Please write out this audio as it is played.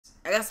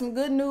I got some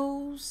good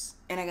news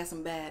and I got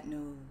some bad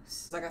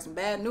news. I got some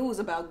bad news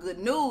about good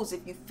news,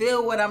 if you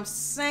feel what I'm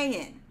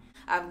saying.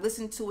 I've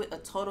listened to it a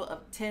total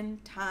of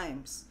 10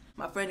 times.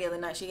 My friend the other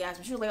night, she asked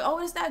me, she was like, oh,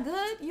 is that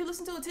good? You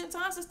listened to it 10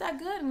 times, is that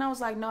good? And I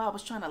was like, no, I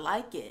was trying to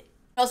like it.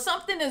 So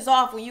something is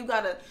off when you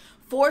gotta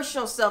force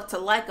yourself to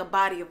like a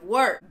body of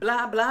work.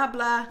 Blah, blah,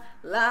 blah,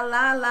 la,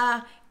 la,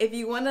 la. If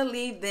you wanna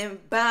leave, then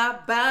bye,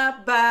 bye,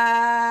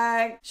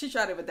 bye. She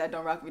tried it with that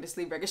Don't Rock Me to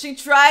Sleep record. She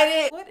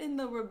tried it. What in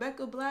the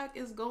Rebecca Black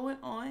is going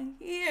on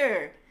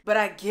here? But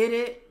I get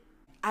it.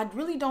 I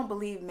really don't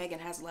believe Megan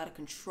has a lot of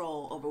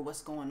control over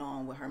what's going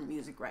on with her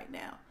music right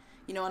now.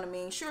 You know what I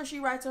mean? Sure, she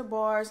writes her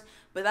bars,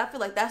 but I feel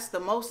like that's the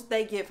most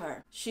they give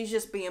her. She's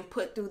just being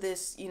put through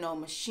this, you know,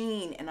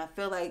 machine. And I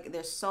feel like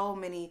there's so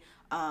many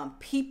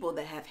people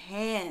that have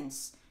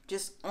hands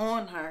just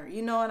on her.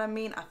 You know what I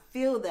mean? I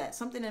feel that.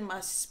 Something in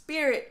my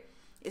spirit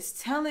is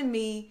telling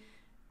me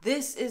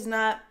this is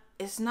not,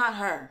 it's not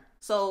her.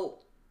 So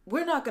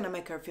we're not going to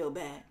make her feel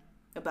bad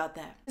about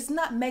that. It's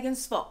not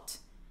Megan's fault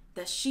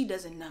that she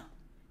doesn't know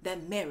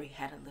that Mary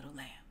had a little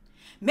lamb.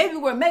 Maybe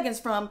where Megan's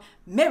from,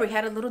 Mary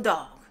had a little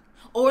dog,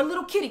 or a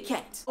little kitty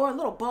cat, or a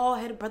little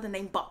bald-headed brother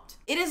named Bart.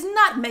 It is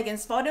not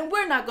Megan's fault, and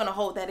we're not going to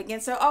hold that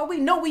against her, are we?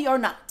 No, we are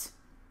not.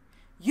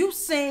 You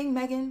sing,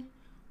 Megan,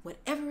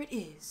 whatever it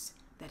is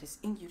that is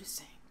in you to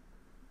sing.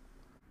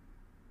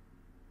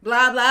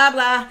 Blah, blah,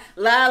 blah,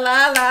 la,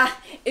 la, la.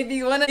 If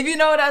you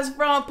know where that's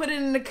from, put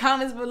it in the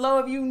comments below.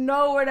 If you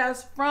know where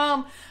that's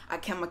from,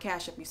 I'ma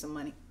cash up you some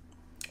money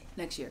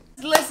next year.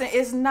 Listen,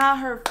 it's not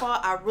her fault.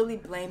 I really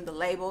blame the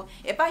label.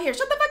 If I hear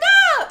shut the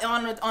fuck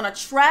up on a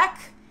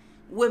track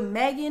with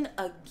Megan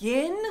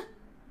again,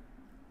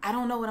 I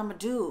don't know what I'm gonna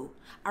do.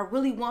 I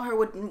really want her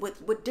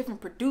with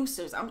different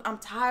producers. I'm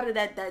tired of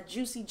that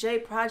Juicy J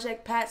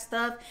Project Pat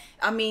stuff.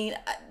 I mean,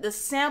 the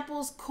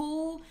sample's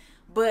cool,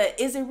 but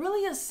is it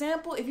really a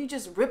sample if you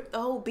just rip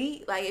the whole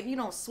beat? Like, if you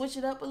don't switch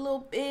it up a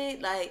little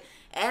bit, like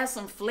add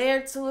some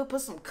flair to it, put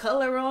some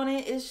color on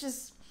it. It's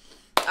just,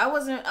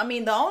 I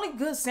mean, the only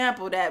good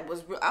sample that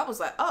I was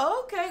like,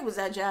 oh, okay, was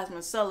that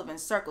Jasmine Sullivan,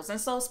 Circles. And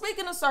so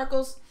speaking of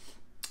Circles,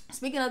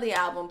 speaking of the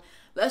album,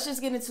 let's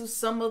just get into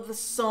some of the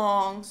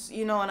songs,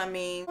 you know what I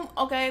mean?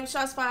 Okay,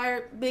 shots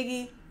fired,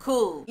 Biggie,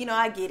 cool. You know,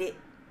 I get it.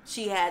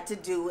 She had to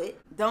do it.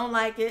 Don't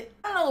like it.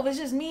 I don't know if it's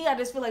just me. I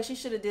just feel like she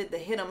should have did the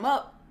Hit 'Em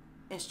Up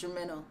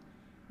instrumental,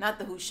 not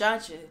the Who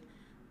Shot You.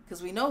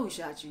 Because we know who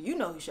shot you. You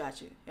know who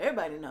shot you.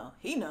 Everybody know.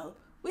 He know.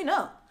 We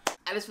know.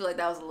 I just feel like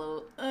that was a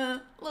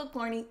little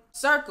corny.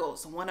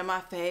 Circles, one of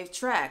my fave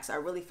tracks. I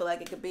really feel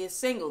like it could be a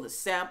single. The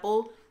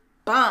sample,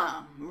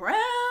 bomb. Round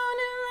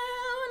and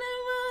round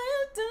and while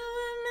you're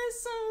doing me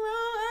so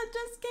wrong, I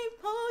just keep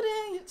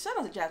holding you. Shout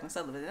out to Jasmine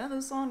Sullivan. That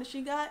new song that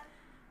she got,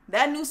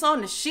 that new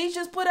song that she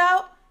just put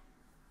out.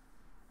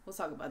 We'll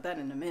talk about that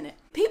in a minute.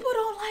 People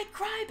don't like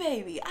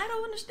Crybaby. I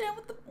don't understand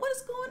what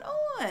is going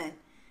on.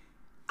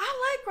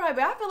 I like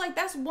Crybaby. I feel like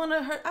that's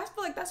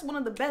one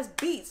of the best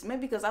beats.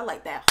 Maybe because I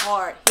like that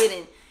hard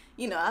hitting,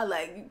 you know, I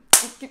like,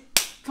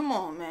 come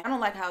on, man. I don't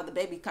like how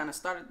DaBaby kind of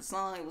started the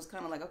song. It was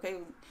kind of like, okay,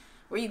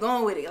 where you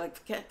going with it?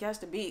 Like, catch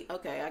the beat.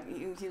 Okay,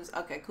 he was,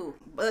 okay, cool.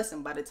 But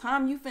listen, by the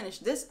time you finish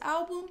this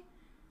album,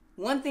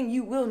 one thing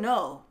you will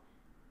know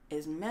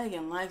is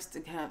Megan likes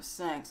to have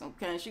sex,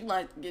 okay? She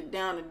likes to get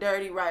down and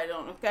dirty right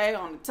on, okay?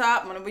 On the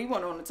top. You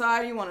want it on the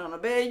top, you want it on the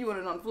bed, you want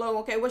it on the floor,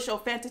 okay? What's your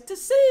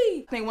fantasy?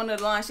 I think one of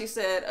the lines she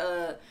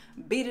said,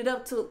 beat it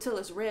up till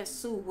it's red,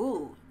 Sue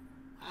Woo.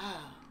 Wow.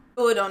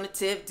 Do it on the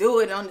tip, do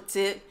it on the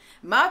tip.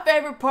 My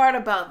favorite part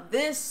about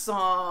this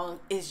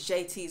song is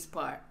JT's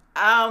part.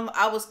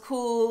 I was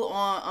cool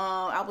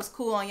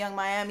on Young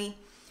Miami.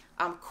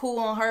 I'm cool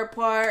on her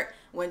part.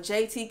 When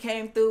JT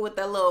came through with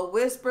that little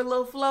whisper,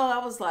 little flow,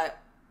 I was like,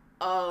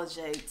 oh,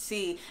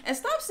 JT. And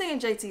stop saying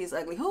JT is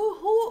ugly.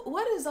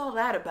 What is all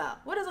that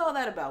about? What is all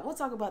that about? We'll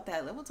talk about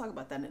that. We'll talk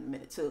about that in a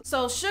minute too.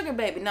 So Sugar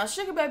Baby. Now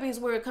Sugar Baby is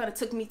where it kind of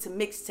took me to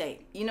mixtape.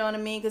 You know what I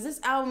mean? Because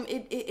this album,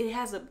 it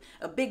has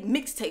a big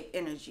mixtape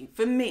energy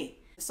for me.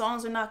 The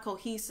songs are not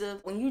cohesive.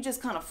 When you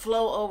just kind of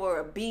flow over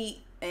a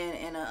beat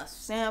and a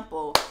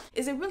sample,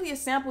 is it really a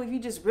sample if you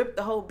just rip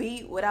the whole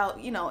beat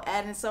without, you know,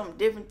 adding something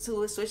different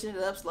to it, switching it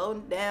up, slowing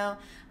it down?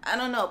 I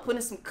don't know,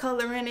 putting some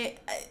color in it.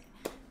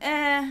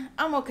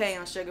 I'm okay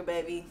on Sugar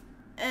Baby.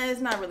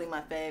 It's not really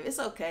my fave. It's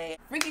okay.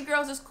 Freaky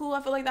Girls is cool.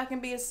 I feel like that can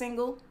be a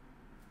single.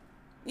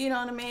 You know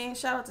what I mean?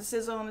 Shout out to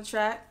SZA on the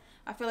track.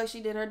 I feel like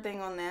she did her thing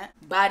on that.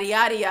 Body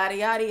yaddy yaddy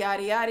yaddy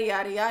yaddy yaddy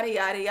yaddy yaddy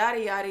yaddy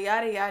yaddy yaddy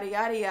yaddy yaddy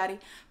yaddy yaddy.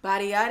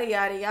 Body yaddy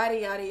yaddy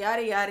yaddy yaddy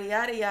yaddy yaddy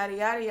yaddy yaddy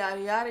yaddy yaddy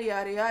yaddy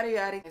yaddy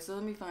yaddy yaddy. So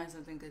let me find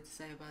something good to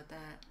say about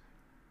that.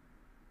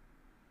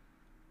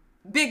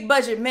 Big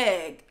budget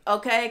Meg,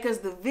 okay? Because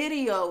the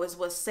video is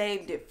what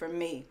saved it for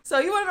me. So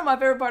you want to know my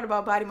favorite part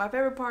about Body? My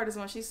favorite part is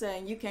when she's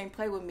saying, you can't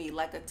play with me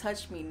like a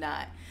touch me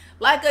not.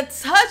 Like a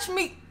touch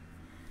me.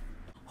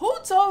 Who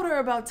told her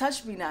about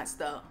touch me nots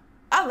though?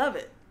 I love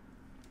it.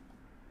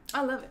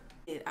 I love it.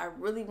 I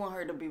really want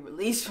her to be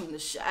released from the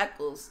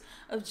shackles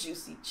of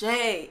Juicy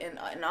J and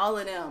all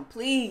of them.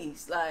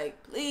 Please,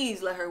 like,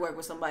 please let her work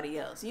with somebody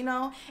else, you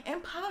know?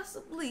 And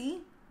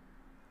possibly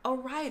a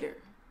writer.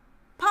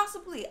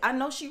 Possibly. I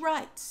know she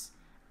writes.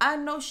 I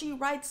know she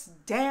writes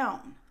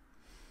down.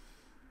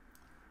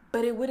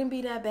 But it wouldn't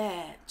be that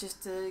bad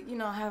just to, you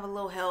know, have a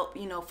little help,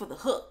 you know, for the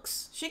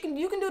hooks. You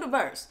can do the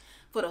verse.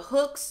 For the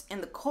hooks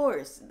and the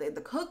chorus.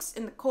 The hooks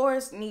and the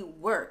chorus need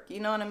work.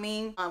 You know what I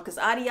mean? Cause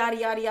yaddy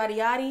yaddy yaddy yaddy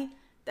yaddy,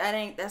 that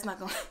ain't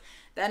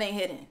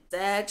hitting.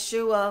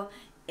 Sexual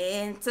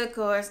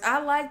intercourse.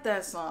 I like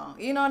that song.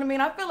 You know what I mean?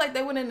 I feel like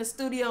they went in the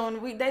studio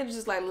and they was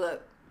just like,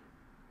 look,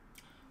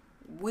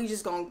 we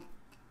just gonna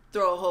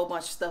throw a whole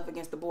bunch of stuff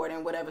against the board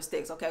and whatever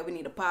sticks. Okay, we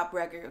need a pop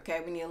record.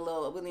 Okay, we need a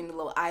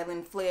little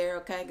island flair.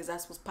 Okay, because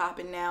that's what's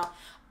popping now.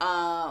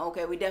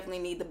 Okay, we definitely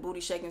need the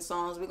booty shaking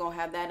songs. We're gonna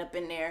have that up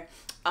in there.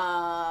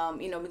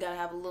 You know, we gotta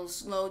have a little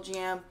slow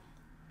jam.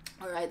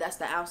 All right, that's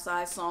the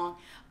outside song.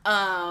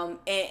 That's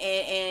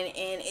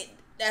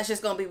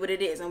just gonna be what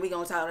it is, and we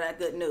gonna title that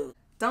Good News.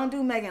 Don't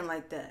do Megan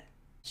like that.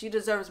 She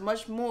deserves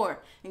much more,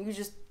 and you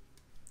just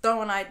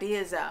throwing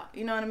ideas out.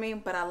 You know what I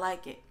mean? But I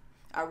like it.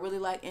 I really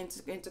like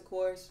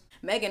Intercourse.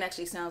 Megan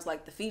actually sounds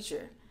like the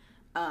feature.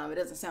 It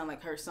doesn't sound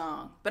like her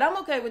song. But I'm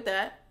okay with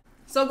that.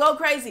 So Go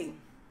Crazy.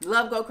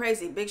 Love Go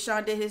Crazy. Big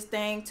Sean did his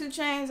thing. 2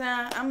 Chainz,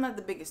 I'm not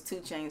the biggest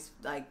 2 Chainz.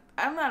 Like,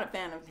 I'm not a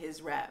fan of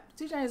his rap.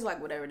 2 Chainz is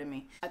like whatever to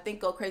me. I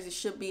think Go Crazy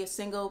should be a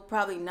single.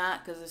 Probably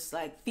not because it's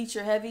like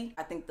feature heavy.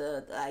 I think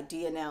the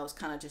idea now is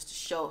kind of just to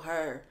show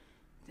her,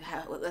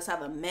 let's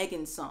have a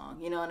Megan song.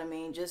 You know what I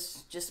mean?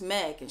 Just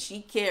Meg. And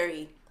she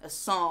carry a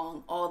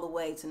song all the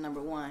way to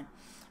 #1.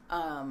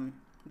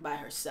 By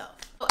herself.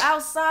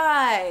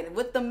 Outside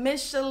with the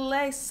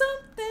Michelet,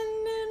 something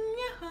in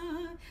your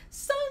heart,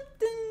 something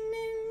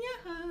in your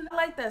heart. I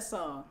like that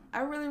song. I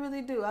really,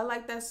 really do. I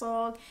like that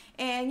song.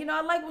 And, you know, I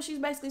like what she's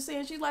basically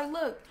saying. She's like,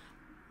 look,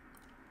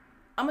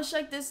 I'm going to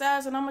shake this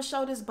ass and I'm going to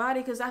show this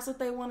body because that's what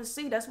they want to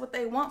see. That's what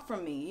they want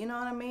from me. You know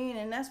what I mean?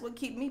 And that's what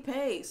keep me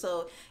paid.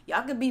 So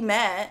y'all could be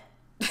mad.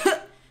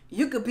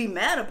 You could be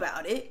mad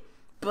about it.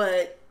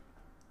 But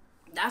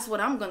that's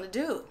what I'm going to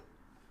do.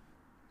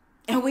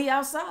 And we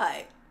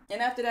outside.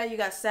 And after that, you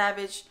got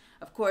Savage.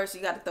 Of course,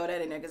 you got to throw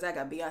that in there because I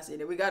got Beyonce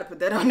there. We got to put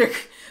that on there.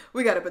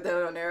 We got to put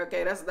that on there,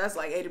 okay? That's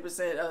like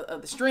 80%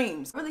 of the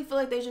streams. I really feel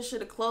like they just should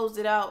have closed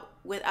it out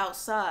with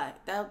Outside.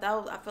 That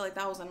was, I feel like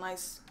that was a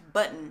nice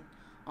button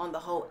on the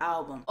whole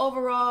album.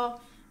 Overall,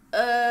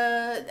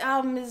 the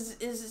album is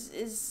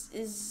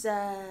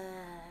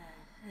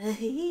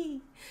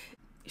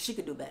she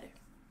could do better.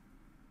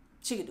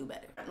 She could do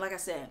better. Like I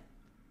said,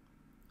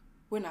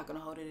 we're not going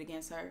to hold it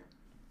against her.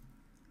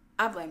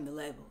 I blame the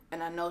label,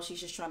 and I know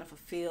she's just trying to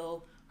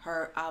fulfill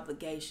her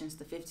obligations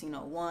to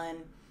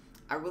 1501.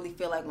 I really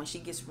feel like when she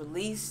gets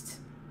released,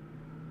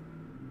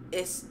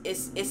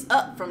 it's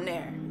up from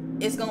there.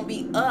 It's gonna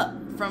be up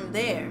from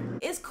there.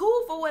 It's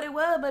cool for what it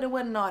was, but it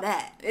wasn't all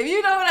that. If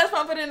you know what that's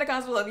from, put it in the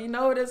comments below. If you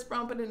know what it's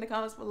from, put it in the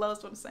comments below. It's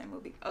from the same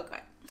movie. Okay.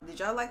 Did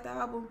y'all like the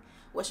album?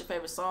 What's your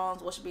favorite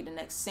songs? What should be the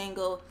next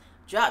single?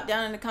 Drop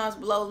down in the comments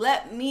below.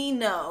 Let me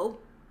know.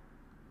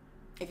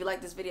 If you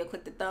like this video,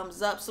 click the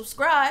thumbs up.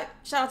 Subscribe.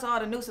 Shout out to all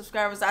the new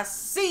subscribers. I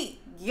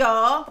see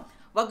y'all.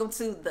 Welcome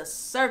to the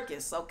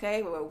circus,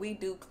 okay? Where we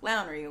do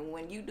clownery. And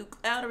when you do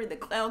clownery, the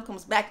clown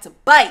comes back to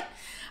bite.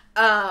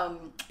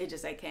 It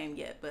just ain't came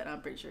yet, but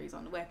I'm pretty sure he's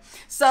on the way.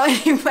 So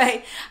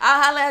anyway,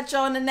 I'll holler at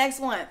y'all in the next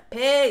one.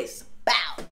 Peace.